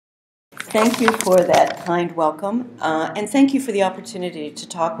Thank you for that kind welcome, and thank you for the opportunity to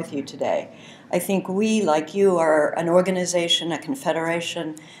talk with you today. I think we, like you, are an organization, a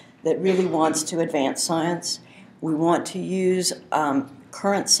confederation that really wants to advance science. We want to use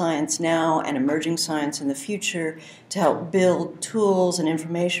current science now and emerging science in the future to help build tools and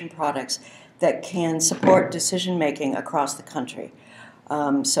information products that can support decision-making across the country.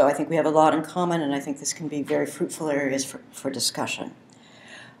 So I think we have a lot in common, and I think this can be very fruitful areas for discussion.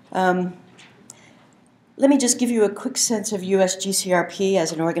 Let me just give you a quick sense of USGCRP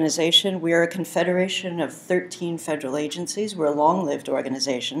as an organization. We are a confederation of 13 federal agencies. We're a long-lived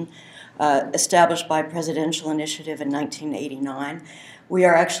organization established by presidential initiative in 1989. We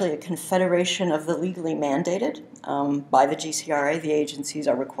are actually a confederation of the legally mandated by the GCRA. The agencies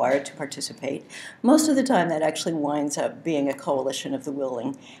are required to participate. Most of the time that actually winds up being a coalition of the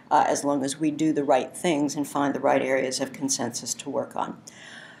willing as long as we do the right things and find the right areas of consensus to work on.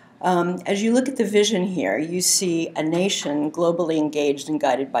 As you look at the vision here, you see a nation globally engaged and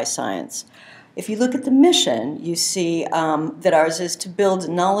guided by science. If you look at the mission, you see that ours is to build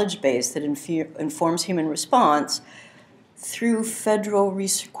a knowledge base that informs human response through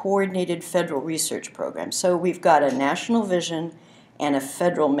coordinated federal research programs. So we've got a national vision and a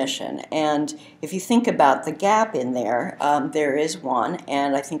federal mission. And if you think about the gap in there, there is one,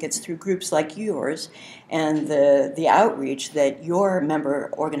 and I think it's through groups like yours and the outreach that your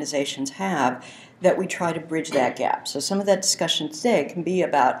member organizations have that we try to bridge that gap. So some of that discussion today can be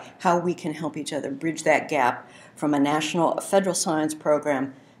about how we can help each other bridge that gap from a federal science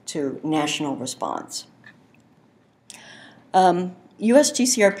program to national response.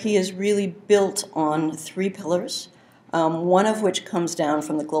 USGCRP is really built on 3 pillars. One of which comes down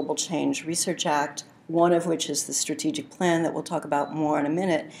from the Global Change Research Act, one of which is the strategic plan that we'll talk about more in a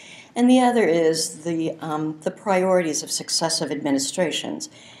minute, and the other is the priorities of successive administrations.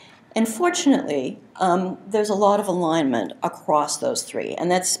 And fortunately, there's a lot of alignment across those 3, and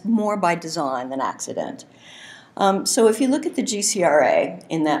that's more by design than accident. So if you look at the GCRA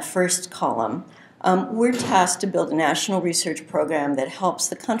in that first column, we're tasked to build a national research program that helps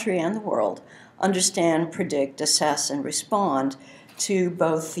the country and the world understand, predict, assess, and respond to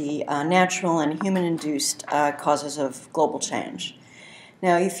both the natural and human-induced causes of global change.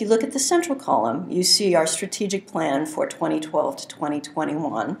 Now, if you look at the central column, you see our strategic plan for 2012 to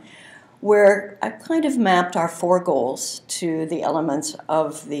 2021, where I've kind of mapped our 4 goals to the elements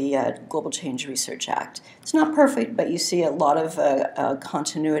of the Global Change Research Act. It's not perfect, but you see a lot of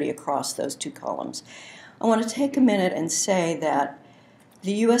continuity across those 2 columns. I want to take a minute and say that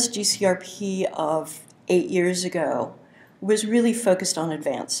the USGCRP of 8 years ago was really focused on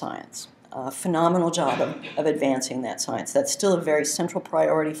advanced science. A phenomenal job of advancing that science. That's still a very central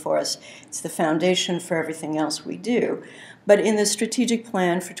priority for us. It's the foundation for everything else we do. But in the strategic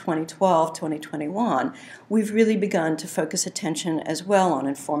plan for 2012-2021, we've really begun to focus attention as well on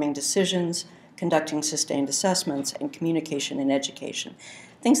informing decisions, conducting sustained assessments, and communication and education.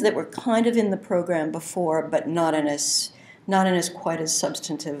 Things that were kind of in the program before, but not in as quite as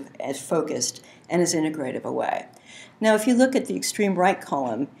substantive, as focused, and as integrative a way. Now, if you look at the extreme right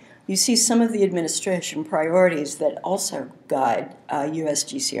column, you see some of the administration priorities that also guide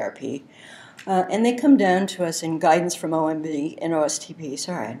USGCRP, and they come down to us in guidance from OMB and OSTP.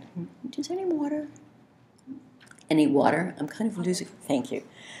 Sorry, is there any water? Any water? I'm kind of losing. Thank you.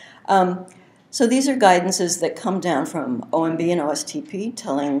 So these are guidances that come down from OMB and OSTP,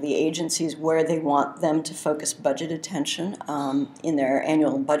 telling the agencies where they want them to focus budget attention in their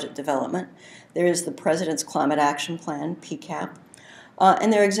annual budget development. There is the President's Climate Action Plan, PCAP,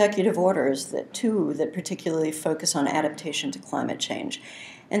 and there are executive orders that particularly focus on adaptation to climate change.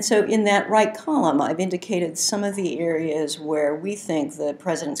 And so in that right column, I've indicated some of the areas where we think the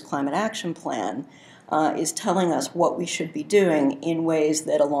President's Climate Action Plan is telling us what we should be doing in ways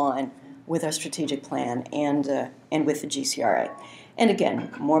that align with our strategic plan and with the GCRA. And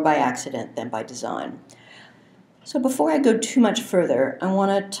again, more by accident than by design. So before I go too much further, I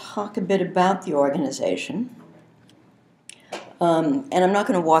want to talk a bit about the organization. And I'm not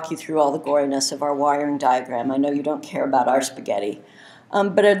going to walk you through all the goriness of our wiring diagram. I know you don't care about our spaghetti.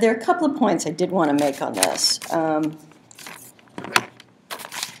 But there are a couple of points I did want to make on this.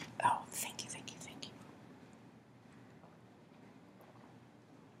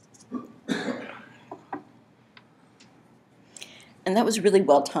 And that was really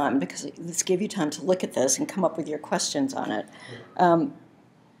well timed because this gave you time to look at this and come up with your questions on it.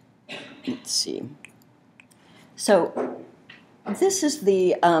 Let's see. So this is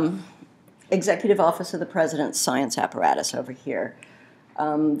the Executive Office of the President's Science Apparatus over here.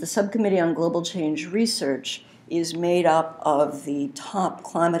 The Subcommittee on Global Change Research is made up of the top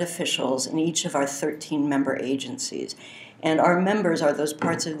climate officials in each of our 13 member agencies. And our members are those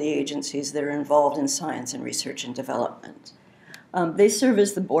parts of the agencies that are involved in science and research and development. They serve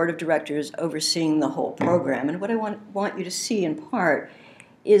as the board of directors overseeing the whole program. And what I want you to see in part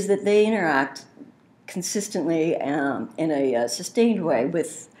is that they interact consistently in a sustained way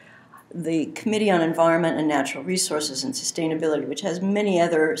with the Committee on Environment and Natural Resources and Sustainability, which has many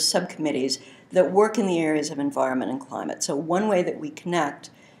other subcommittees that work in the areas of environment and climate. So one way that we connect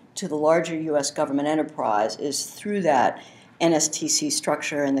to the larger U.S. government enterprise is through that NSTC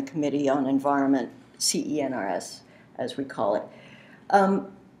structure and the Committee on Environment, CENRS, as we call it.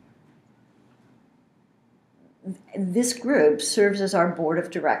 This group serves as our board of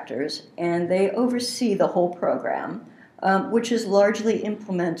directors, and they oversee the whole program, which is largely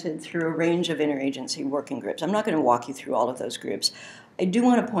implemented through a range of interagency working groups. I'm not going to walk you through all of those groups. I do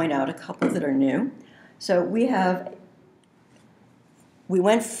want to point out a couple that are new. So we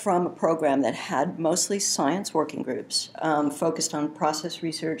went from a program that had mostly science working groups focused on process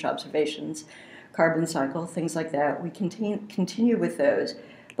research, observations, carbon cycle, things like that. We continue with those,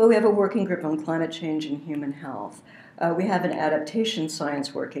 but we have a working group on climate change and human health. We have an adaptation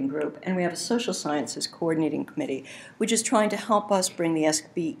science working group, and we have a social sciences coordinating committee, which is trying to help us bring the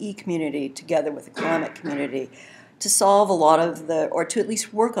SBE community together with the climate community to solve a lot of or to at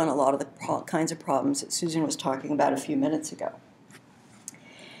least work on a lot of the kinds of problems that Susan was talking about a few minutes ago.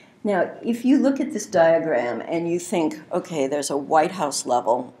 Now, if you look at this diagram and you think, okay, there's a White House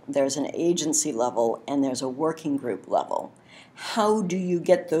level, there's an agency level, and there's a working group level, how do you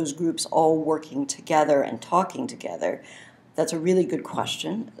get those groups all working together and talking together? That's a really good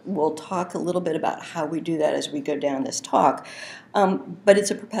question. We'll talk a little bit about how we do that as we go down this talk, but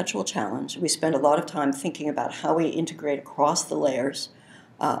it's a perpetual challenge. We spend a lot of time thinking about how we integrate across the layers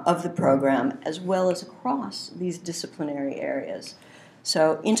of the program as well as across these disciplinary areas.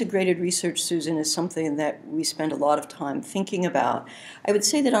 So integrated research, Susan, is something that we spend a lot of time thinking about. I would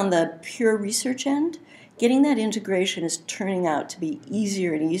say that on the pure research end, getting that integration is turning out to be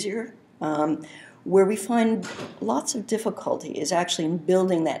easier and easier. Where we find lots of difficulty is actually in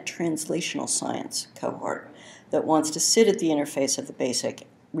building that translational science cohort that wants to sit at the interface of the basic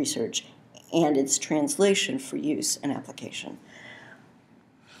research and its translation for use and application.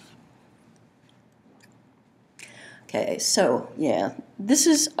 Okay, so yeah,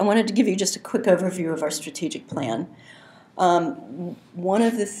 I wanted to give you just a quick overview of our strategic plan. One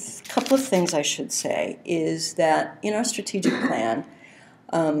of the couple of things I should say is that in our strategic plan,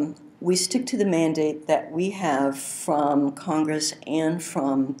 we stick to the mandate that we have from Congress and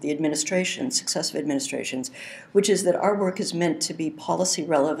from the administration, successive administrations, which is that our work is meant to be policy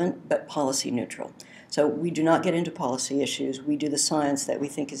relevant but policy neutral. So we do not get into policy issues. We do the science that we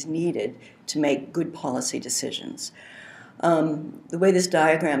think is needed to make good policy decisions. The way this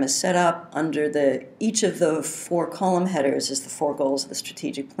diagram is set up, under each of the 4 column headers is the 4 goals of the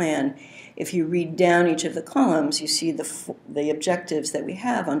strategic plan. If you read down each of the columns, you see the objectives that we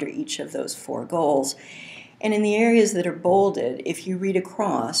have under each of those 4 goals. And in the areas that are bolded, if you read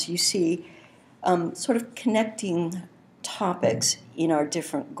across, you see sort of connecting topics in our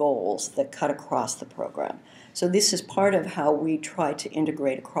different goals that cut across the program. So this is part of how we try to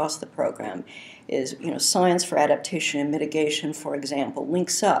integrate across the program is, science for adaptation and mitigation, for example,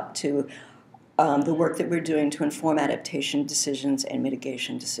 links up to the work that we're doing to inform adaptation decisions and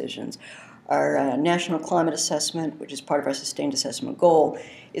mitigation decisions. Our national climate assessment, which is part of our sustained assessment goal,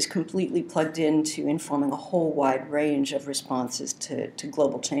 is completely plugged into informing a whole wide range of responses to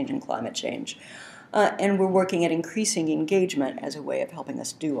global change and climate change. And we're working at increasing engagement as a way of helping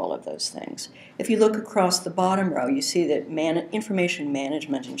us do all of those things. If you look across the bottom row, you see that information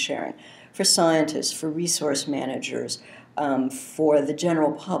management and sharing for scientists, for resource managers, for the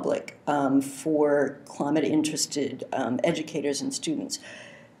general public, for climate-interested educators and students.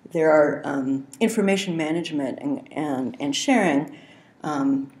 There are information management and sharing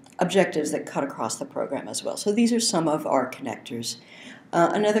objectives that cut across the program as well. So these are some of our connectors.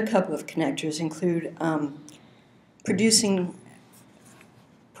 Another couple of connectors include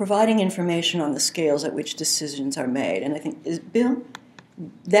providing information on the scales at which decisions are made. And I think, Bill,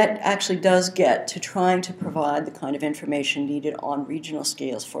 that actually does get to trying to provide the kind of information needed on regional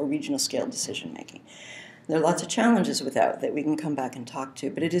scales for regional scale decision making. There are lots of challenges with that we can come back and talk to,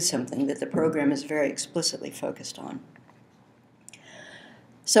 but it is something that the program is very explicitly focused on.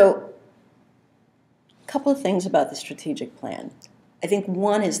 So, a couple of things about the strategic plan. I think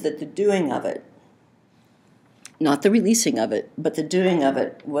one is that the doing of it not the releasing of it, but the doing of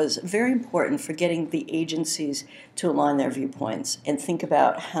it was very important for getting the agencies to align their viewpoints and think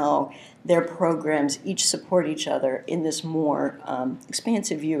about how their programs each support each other in this more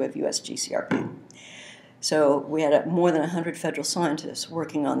expansive view of US GCRP. So we had more than 100 federal scientists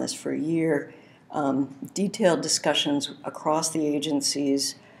working on this for a year, detailed discussions across the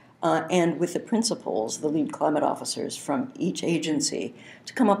agencies, and with the principals, the lead climate officers from each agency,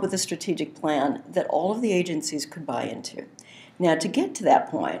 to come up with a strategic plan that all of the agencies could buy into. Now, to get to that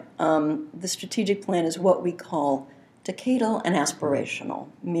point, the strategic plan is what we call decadal and aspirational,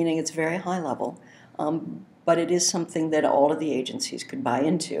 meaning it's very high level, but it is something that all of the agencies could buy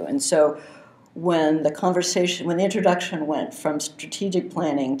into. And so when the introduction went from strategic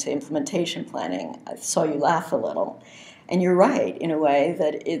planning to implementation planning, I saw you laugh a little. And you're right, in a way,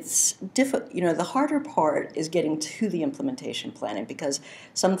 that it's difficult. The harder part is getting to the implementation planning, because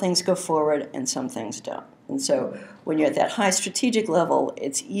some things go forward and some things don't. And so when you're at that high strategic level,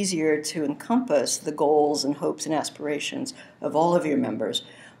 it's easier to encompass the goals and hopes and aspirations of all of your members.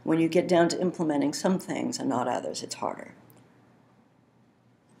 When you get down to implementing some things and not others, it's harder.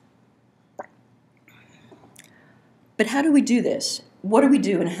 But how do we do this? What do we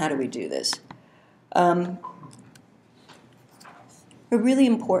do and how do we do this? A really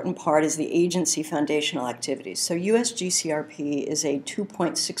important part is the agency foundational activities. So US GCRP is a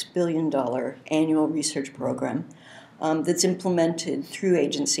 $2.6 billion annual research program that's implemented through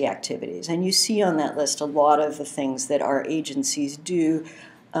agency activities. And you see on that list a lot of the things that our agencies do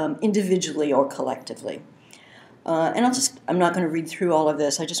individually or collectively. And I'm not going to read through all of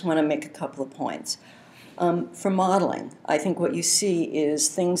this. I just want to make a couple of points. For modeling, I think what you see is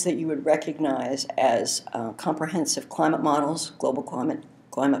things that you would recognize as comprehensive climate models, global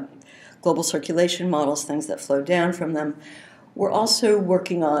circulation models, things that flow down from them. We're also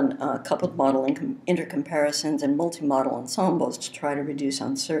working on coupled model intercomparisons and multi-model ensembles to try to reduce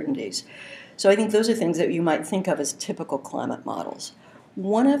uncertainties. So I think those are things that you might think of as typical climate models.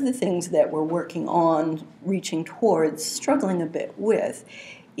 One of the things that we're working on, reaching towards, struggling a bit with,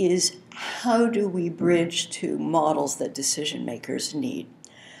 is how do we bridge to models that decision makers need,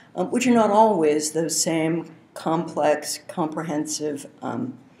 which are not always those same complex, comprehensive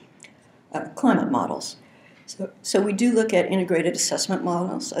climate models. So we do look at integrated assessment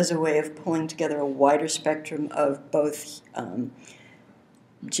models as a way of pulling together a wider spectrum of both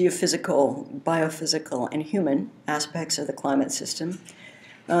geophysical, biophysical, and human aspects of the climate system,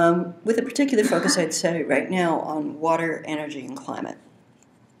 with a particular focus, I'd say, right now on water, energy, and climate.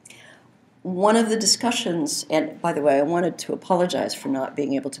 One of the discussions, and by the way, I wanted to apologize for not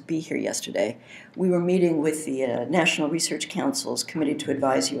being able to be here yesterday. We were meeting with the National Research Council's Committee to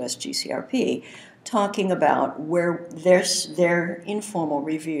Advise US GCRP, talking about where their informal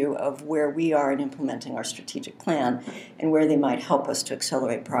review of where we are in implementing our strategic plan and where they might help us to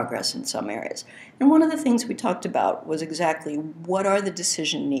accelerate progress in some areas. And one of the things we talked about was exactly what are the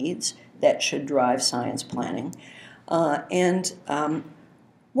decision needs that should drive science planning, and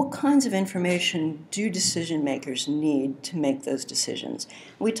what kinds of information do decision makers need to make those decisions?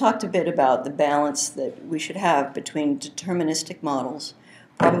 We talked a bit about the balance that we should have between deterministic models,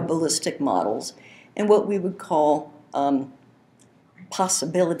 probabilistic models, and what we would call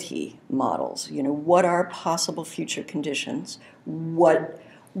possibility models. What are possible future conditions? What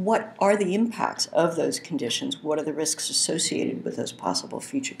are the impacts of those conditions? What are the risks associated with those possible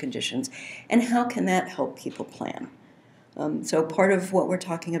future conditions? And how can that help people plan? So part of what we're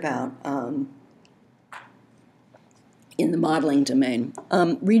talking about in the modeling domain.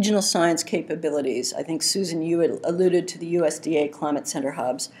 Regional science capabilities. I think, Susan, you had alluded to the USDA Climate Center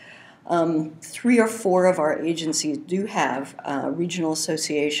hubs. 3 or 4 of our agencies do have regional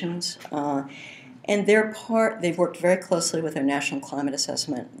associations, and they've worked very closely with our National Climate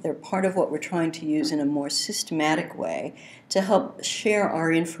Assessment. They're part of what we're trying to use in a more systematic way to help share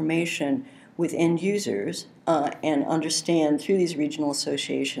our information with end users and understand through these regional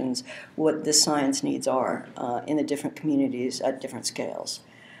associations what the science needs are in the different communities at different scales.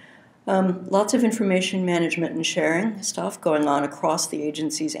 Lots of information management and sharing stuff going on across the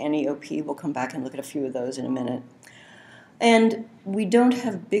agencies and EOP. We'll come back and look at a few of those in a minute. And we don't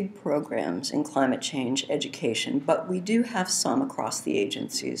have big programs in climate change education, but we do have some across the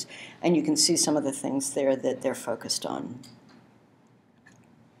agencies, and you can see some of the things there that they're focused on.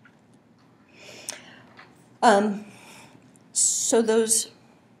 So those,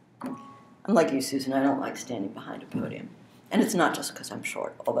 I'm like you, Susan, I don't like standing behind a podium. And it's not just because I'm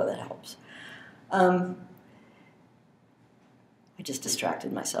short, although that helps. I just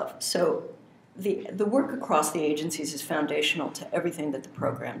distracted myself. So the work across the agencies is foundational to everything that the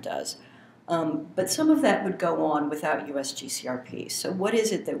program does. But some of that would go on without USGCRP. So what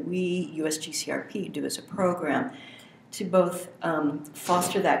is it that we, USGCRP, do as a program to both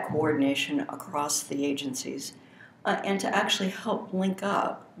foster that coordination across the agencies and to actually help link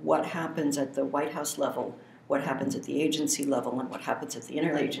up what happens at the White House level, what happens at the agency level, and what happens at the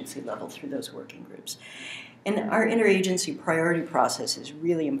interagency level through those working groups. And our interagency priority process is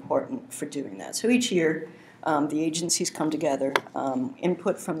really important for doing that. So each year, the agencies come together,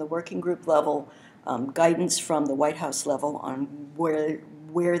 input from the working group level, guidance from the White House level on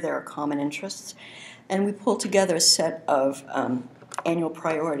where there are common interests, and we pull together a set of annual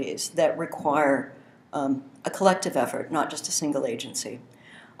priorities that require a collective effort, not just a single agency.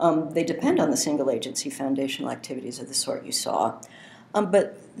 They depend on the single agency foundational activities of the sort you saw,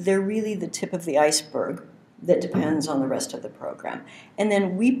 but they're really the tip of the iceberg that depends on the rest of the program. And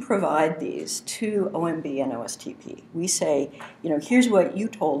then we provide these to OMB and OSTP. We say, here's what you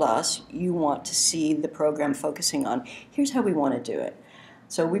told us you want to see the program focusing on. Here's how we want to do it.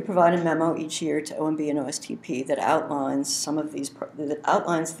 So we provide a memo each year to OMB and OSTP that outlines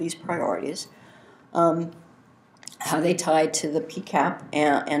these priorities, how they tie to the PCAP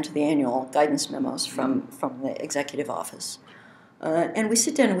and to the annual guidance memos from the executive office. And we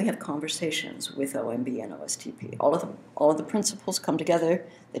sit down and we have conversations with OMB and OSTP. All of the principals come together.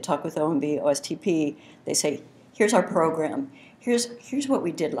 They talk with OMB, OSTP. They say, here's our program. Here's what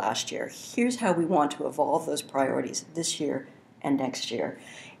we did last year. Here's how we want to evolve those priorities this year and next year.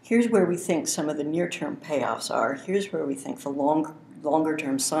 Here's where we think some of the near-term payoffs are. Here's where we think the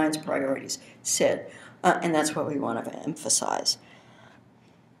longer-term science priorities sit. And that's what we want to emphasize.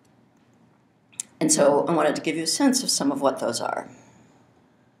 And so I wanted to give you a sense of some of what those are.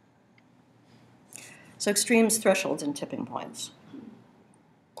 So extremes, thresholds, and tipping points.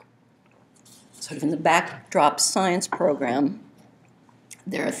 Sort of in the backdrop science program,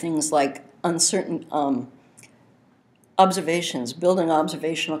 there are things like uncertain observations, building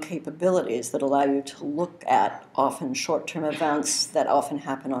observational capabilities that allow you to look at often short-term events that often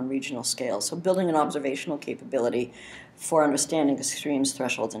happen on regional scales. So building an observational capability for understanding extremes,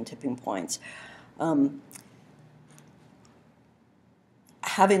 thresholds, and tipping points.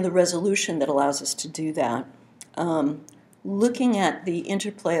 Having the resolution that allows us to do that, looking at the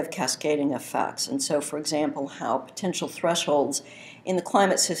interplay of cascading effects. And so, for example, how potential thresholds in the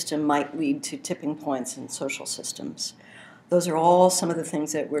climate system might lead to tipping points in social systems. Those are all some of the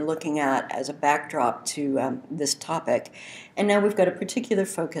things that we're looking at as a backdrop to this topic. And now we've got a particular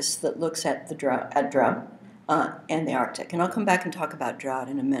focus that looks at the drought and the Arctic. And I'll come back and talk about drought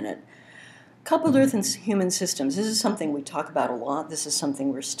in a minute. Coupled Earth and human systems, this is something we talk about a lot. This is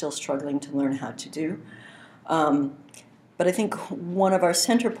something we're still struggling to learn how to do. But I think one of our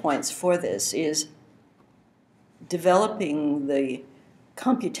center points for this is developing the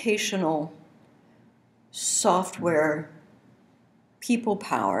computational software, people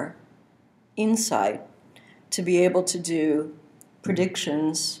power, insight to be able to do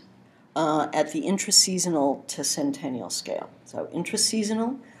predictions at the intraseasonal to centennial scale. So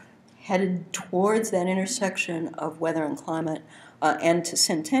intraseasonal, headed towards that intersection of weather and climate, and to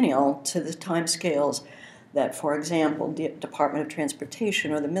centennial, to the time scales that, for example, the Department of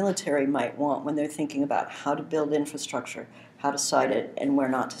Transportation or the military might want when they're thinking about how to build infrastructure, how to site it, and where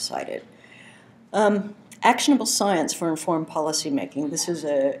not to site it. Actionable science for informed policymaking. This is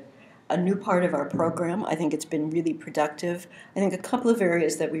a new part of our program. I think it's been really productive. I think a couple of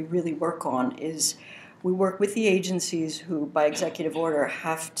areas that we really work on is we work with the agencies who, by executive order,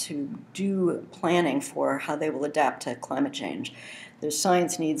 have to do planning for how they will adapt to climate change. There's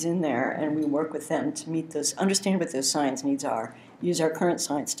science needs in there, and we work with them to meet those, understand what those science needs are, use our current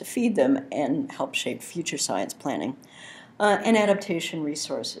science to feed them, and help shape future science planning. And adaptation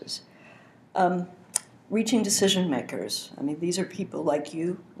resources. Reaching decision makers. I mean, these are people like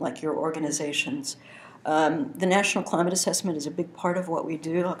you, like your organizations. The National Climate Assessment is a big part of what we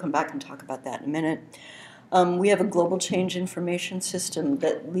do. I'll come back and talk about that in a minute. We have a global change information system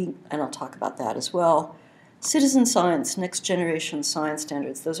and I'll talk about that as well. Citizen science, next generation science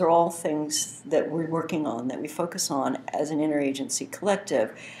standards, those are all things that we're working on, that we focus on as an interagency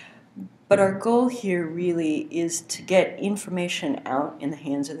collective. But our goal here really is to get information out in the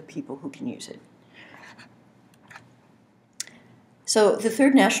hands of the people who can use it. So the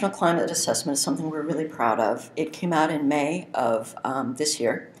third National Climate Assessment is something we're really proud of. It came out in May of this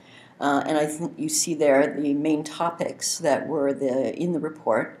year, and I think you see there the main topics that were in the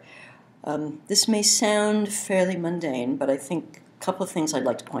report. This may sound fairly mundane, but I think a couple of things I'd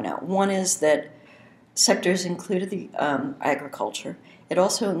like to point out. One is that sectors included the agriculture. It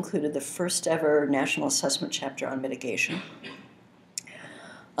also included the first ever national assessment chapter on mitigation.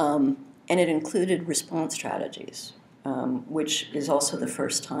 and it included response strategies, which is also the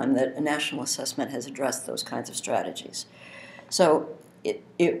first time that a national assessment has addressed those kinds of strategies. So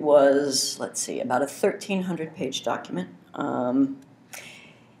it was, let's see, about a 1,300-page document.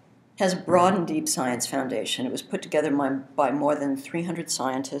 Has a broad and deep science foundation. It was put together by more than 300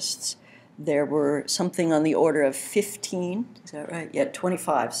 scientists. There were something on the order of 15, is that right? Yeah,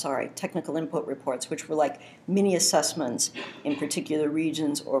 25, sorry, technical input reports, which were like mini assessments in particular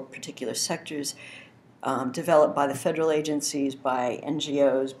regions or particular sectors, developed by the federal agencies, by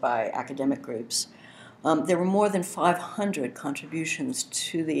NGOs, by academic groups. There were more than 500 contributions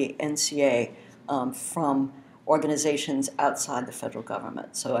to the NCA from organizations outside the federal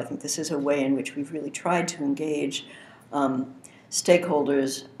government. So I think this is a way in which we've really tried to engage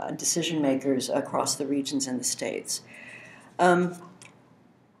stakeholders, decision makers across the regions and the states.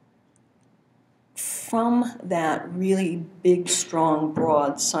 From that really big, strong,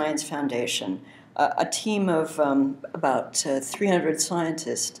 broad science foundation, a team of about 300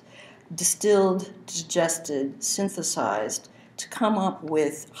 scientists distilled, digested, synthesized to come up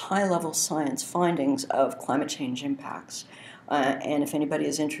with high-level science findings of climate change impacts. And if anybody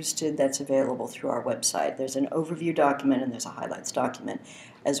is interested, that's available through our website. There's an overview document and there's a highlights document,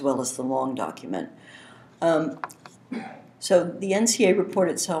 as well as the long document. So the NCA report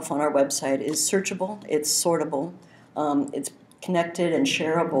itself on our website is searchable, it's sortable, it's connected and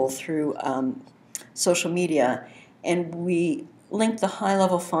shareable through social media, and we link the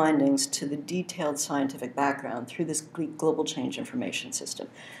high-level findings to the detailed scientific background through this global change information system.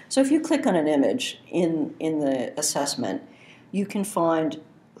 So if you click on an image in the assessment, you can find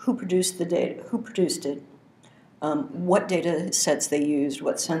who produced the data, who produced it, what data sets they used,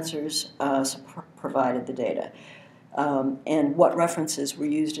 what sensors provided the data, and what references were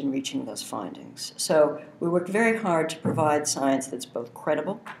used in reaching those findings. So we worked very hard to provide science that's both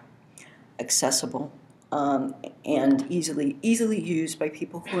credible, accessible, and easily used by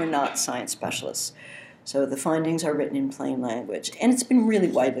people who are not science specialists. So the findings are written in plain language, and it's been really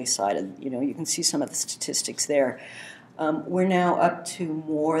widely cited. You know, you can see some of the statistics there. We're now up to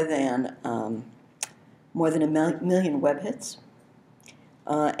more than a million web hits,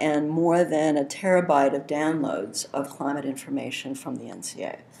 and more than a terabyte of downloads of climate information from the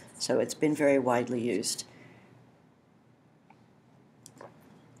NCA. So it's been very widely used.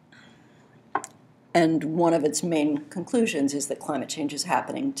 And one of its main conclusions is that climate change is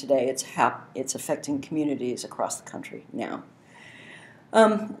happening today. It's affecting communities across the country now.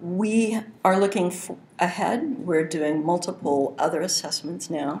 We are looking ahead. We're doing multiple other assessments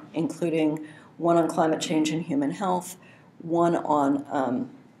now, including one on climate change and human health, one on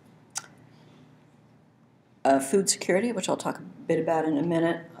food security, which I'll talk a bit about in a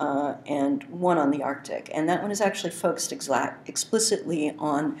minute, and one on the Arctic. And that one is actually focused explicitly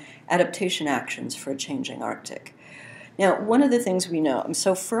on adaptation actions for a changing Arctic. Now, one of the things we know,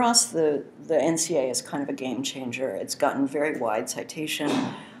 so for us, the NCA is kind of a game changer. It's gotten very wide citation.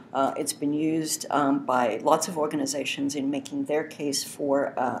 It's been used by lots of organizations in making their case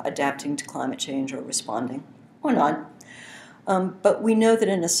for adapting to climate change or responding, or not. But we know that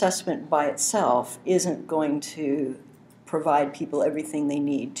an assessment by itself isn't going to provide people everything they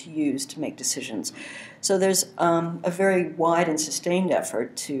need to use to make decisions. So there's a very wide and sustained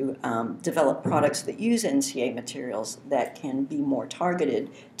effort to develop products that use NCA materials that can be more targeted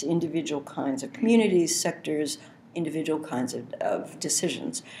to individual kinds of communities, sectors, individual kinds of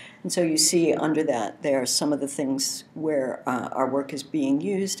decisions. And so you see under that there are some of the things where our work is being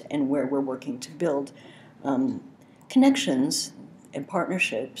used and where we're working to build connections and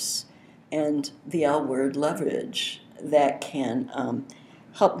partnerships and the L word, leverage, that can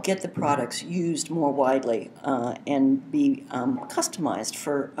help get the products used more widely and be customized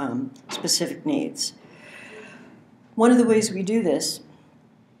for specific needs. One of the ways we do this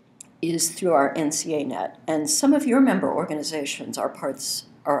is through our NCA net, and some of your member organizations are part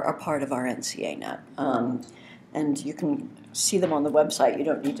of our NCA net. And you can see them on the website. You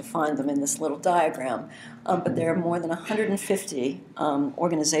don't need to find them in this little diagram. But there are more than 150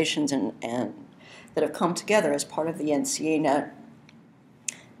 organizations and that have come together as part of the NCA net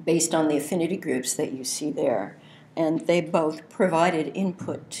based on the affinity groups that you see there. And they both provided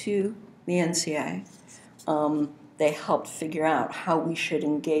input to the NCA. They helped figure out how we should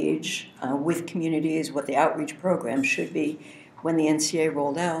engage with communities, what the outreach program should be when the NCA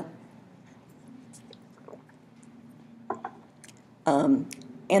rolled out.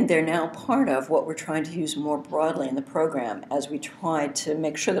 And they're now part of what we're trying to use more broadly in the program as we try to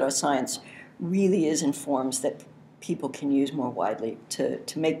make sure that our science really is in forms that people can use more widely to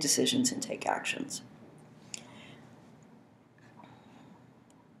make decisions and take actions.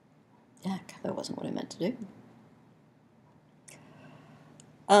 Yeah, that wasn't what I meant to do.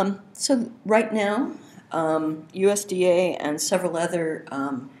 So right now, USDA and several other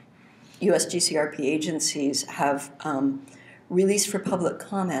US GCRP agencies have released for public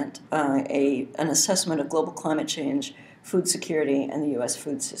comment an assessment of global climate change, food security, and the US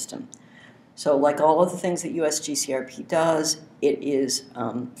food system. So like all of the things that US GCRP does, it is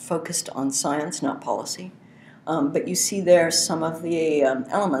focused on science, not policy. But you see there some of the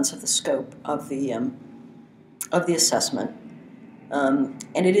elements of the scope of the assessment.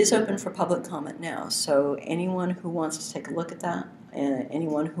 And it is open for public comment now, so anyone who wants to take a look at that, and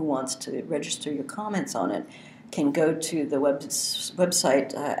anyone who wants to register your comments on it, can go to the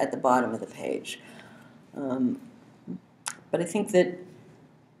website at the bottom of the page. But I think that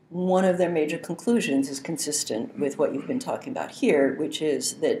one of their major conclusions is consistent with what you've been talking about here, which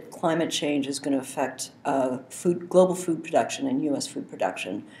is that climate change is going to affect global food production and U.S. food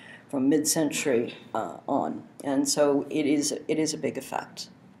production from mid-century on, and so it is a big effect.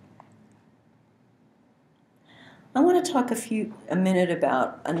 I want to talk a minute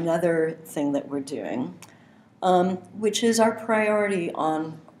about another thing that we're doing, which is our priority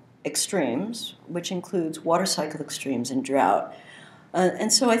on extremes, which includes water cycle extremes and drought.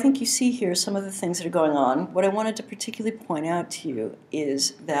 And so I think you see here some of the things that are going on. What I wanted to particularly point out to you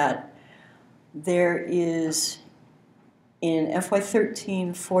is that there is, in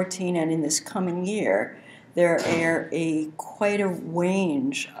FY13, 14, and in this coming year, there are quite a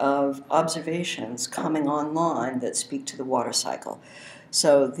range of observations coming online that speak to the water cycle.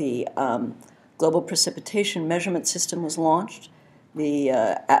 So the Global Precipitation Measurement System was launched. The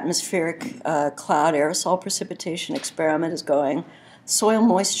Atmospheric Cloud Aerosol Precipitation Experiment is going. Soil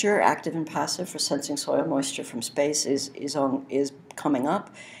moisture, active and passive, for sensing soil moisture from space is coming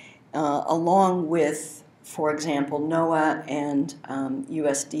up, along with, for example, NOAA and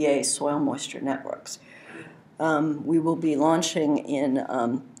USDA soil moisture networks. We will be launching in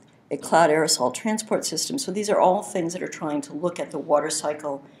a cloud aerosol transport system. So these are all things that are trying to look at the water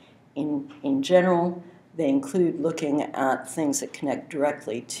cycle in general. They include looking at things that connect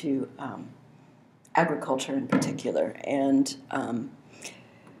directly to agriculture in particular. And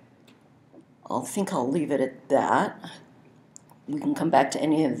I think I'll leave it at that. We can come back to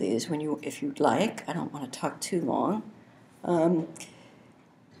any of these if you'd like. I don't want to talk too long.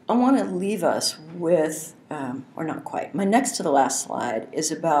 I want to leave us with, or not quite, my next to the last slide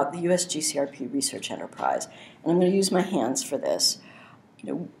is about the US GCRP research enterprise. And I'm going to use my hands for this.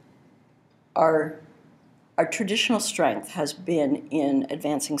 Our traditional strength has been in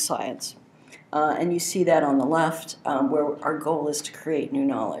advancing science. And you see that on the left, where our goal is to create new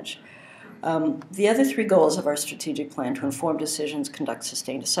knowledge. The other three goals of our strategic plan, to inform decisions, conduct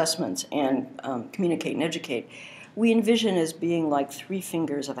sustained assessments, and communicate and educate, we envision as being like three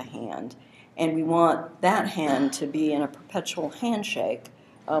fingers of a hand. And we want that hand to be in a perpetual handshake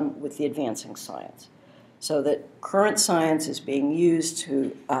with the advancing science. So that current science is being used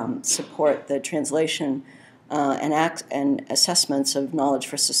to support the translation and assessments of knowledge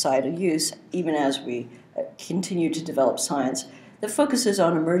for societal use, even as we continue to develop science that focuses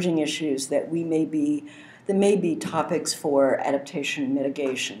on emerging issues that may be topics for adaptation and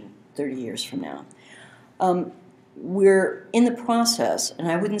mitigation 30 years from now. We're in the process, and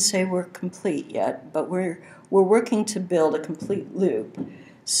I wouldn't say we're complete yet, but we're working to build a complete loop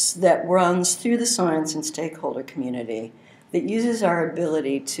that runs through the science and stakeholder community that uses our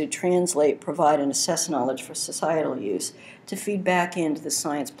ability to translate, provide, and assess knowledge for societal use to feed back into the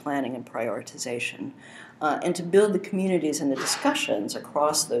science planning and prioritization, and to build the communities and the discussions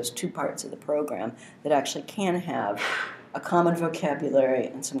across those two parts of the program that actually can have a common vocabulary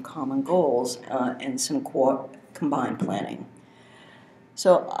and some common goals and some combined planning.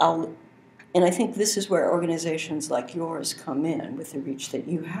 And I think this is where organizations like yours come in with the reach that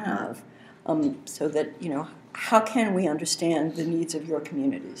you have, so that, how can we understand the needs of your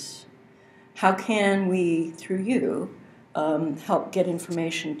communities? How can we, through you, help get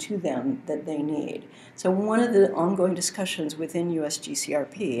information to them that they need? So one of the ongoing discussions within US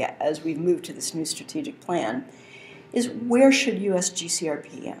GCRP, as we've moved to this new strategic plan, is where should US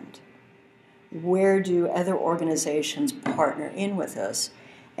GCRP end? Where do other organizations partner in with us?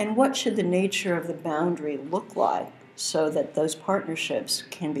 And what should the nature of the boundary look like so that those partnerships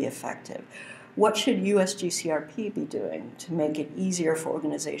can be effective? What should US GCRP be doing to make it easier for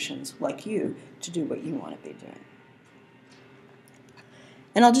organizations like you to do what you want to be doing?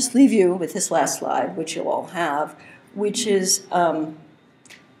 And I'll just leave you with this last slide, which you'll all have, which is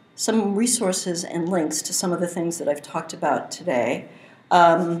some resources and links to some of the things that I've talked about today.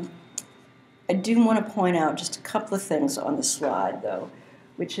 I do want to point out just a couple of things on the slide, though,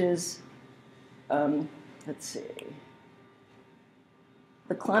 which is let's see,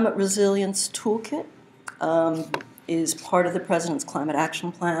 the Climate Resilience Toolkit is part of the President's Climate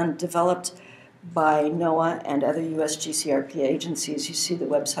Action Plan, developed by NOAA and other US GCRP agencies. You see the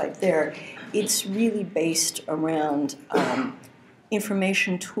website there. It's really based around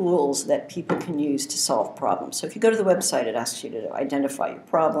information tools that people can use to solve problems. So if you go to the website, it asks you to identify your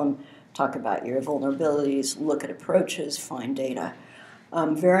problem, talk about your vulnerabilities, look at approaches, find data.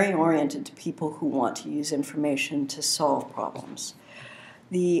 Very oriented to people who want to use information to solve problems.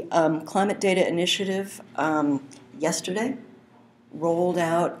 The Climate Data Initiative yesterday rolled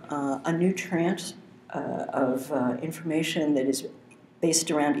out a new tranche of information that is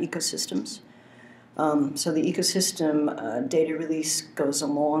based around ecosystems. So the ecosystem data release goes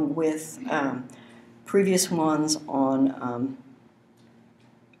along with previous ones on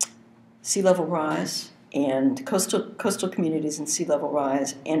sea level rise and coastal communities and sea level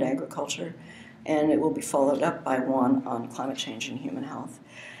rise and agriculture, and it will be followed up by one on climate change and human health.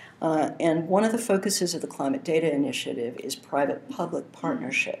 And one of the focuses of the Climate Data Initiative is private-public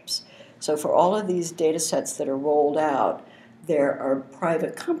partnerships. So for all of these data sets that are rolled out, there are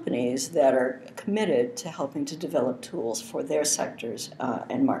private companies that are committed to helping to develop tools for their sectors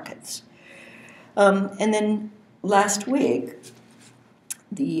and markets. And then last week,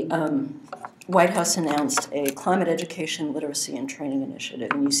 the White House announced a climate education, literacy, and training initiative,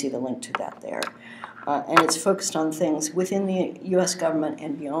 and you see the link to that there. And it's focused on things within the U.S. government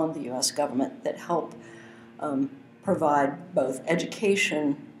and beyond the U.S. government that help provide both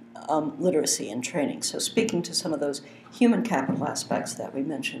education, literacy, and training. So speaking to some of those human capital aspects that we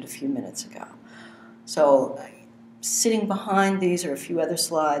mentioned a few minutes ago. So sitting behind these are a few other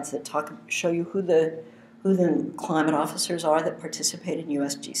slides that show you who the climate officers are that participate in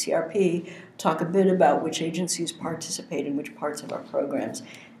US GCRP, talk a bit about which agencies participate in which parts of our programs,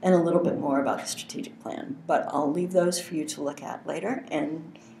 and a little bit more about the strategic plan. But I'll leave those for you to look at later,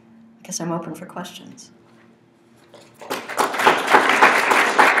 and I guess I'm open for questions.